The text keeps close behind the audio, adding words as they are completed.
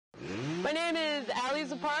My name is Ali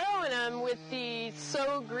Zaparo, and I'm with the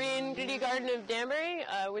So Green Community Garden of Danbury,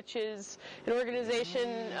 which is an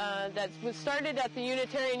organization that was started at the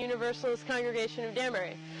Unitarian Universalist Congregation of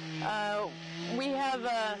Danbury. We have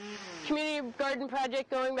a community garden project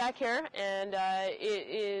going back here, and it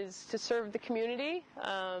is to serve the community,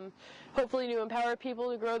 hopefully to empower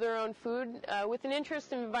people to grow their own food with an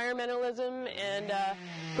interest in environmentalism and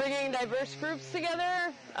bringing diverse groups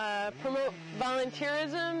together, promote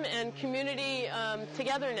volunteerism and community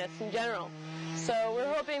togetherness in general. So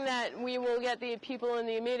we're hoping that we will get the people in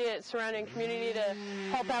the immediate surrounding community to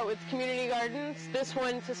help out with community gardens, this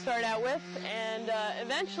one to start out with, and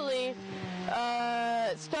eventually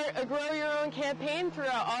start a Grow Your Own campaign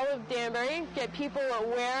throughout all of Danbury, get people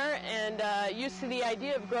aware and used to the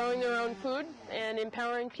idea of growing their own food and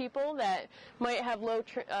empowering people that might have low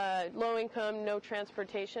income, no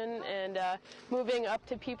transportation, and moving up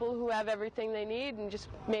to people who have everything they need and just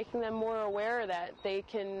making them more aware that they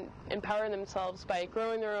can empower themselves by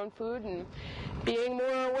growing their own food and being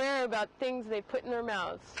more aware about things they put in their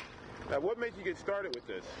mouths. Now, what made you get started with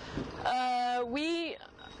this?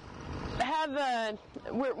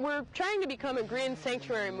 We're trying to become a green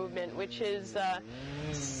sanctuary movement, which is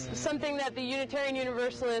something that the Unitarian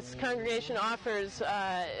Universalist congregation offers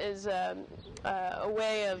as a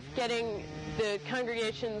way of getting the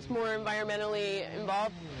congregations more environmentally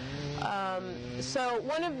involved. So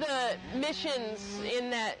one of the missions in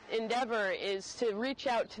that endeavor is to reach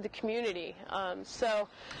out to the community. So,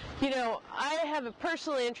 you know, I have a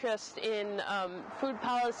personal interest in food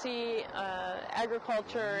policy,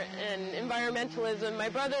 agriculture, and environmentalism. My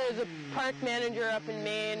brother is a park manager up in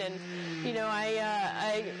Maine, and, you know,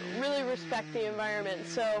 I really respect the environment.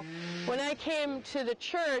 So when I came to the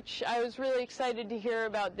church, I was really excited to hear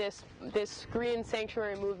about this green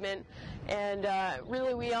sanctuary movement, and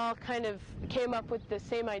really we all kind of came up with the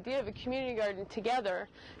same idea of a community garden together,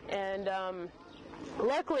 and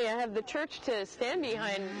luckily I have the church to stand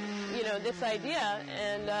behind, you know, this idea,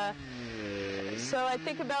 and so I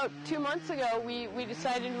think about 2 months ago we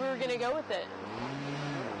decided we were going to go with it.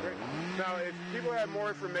 Great. Now, if people have more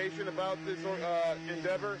information about this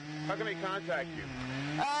endeavor, how can they contact you?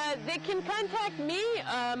 They can contact me.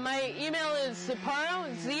 My email is Zaparo,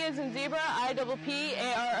 Z as in zebra,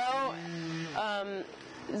 IPPARO,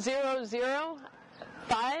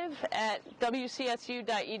 005 at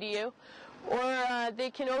wcsu.edu, or they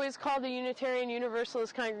can always call the Unitarian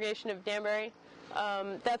Universalist Congregation of Danbury.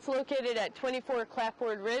 That's located at 24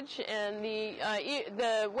 Clapboard Ridge, and the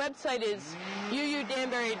website is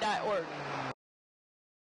uudanbury.org.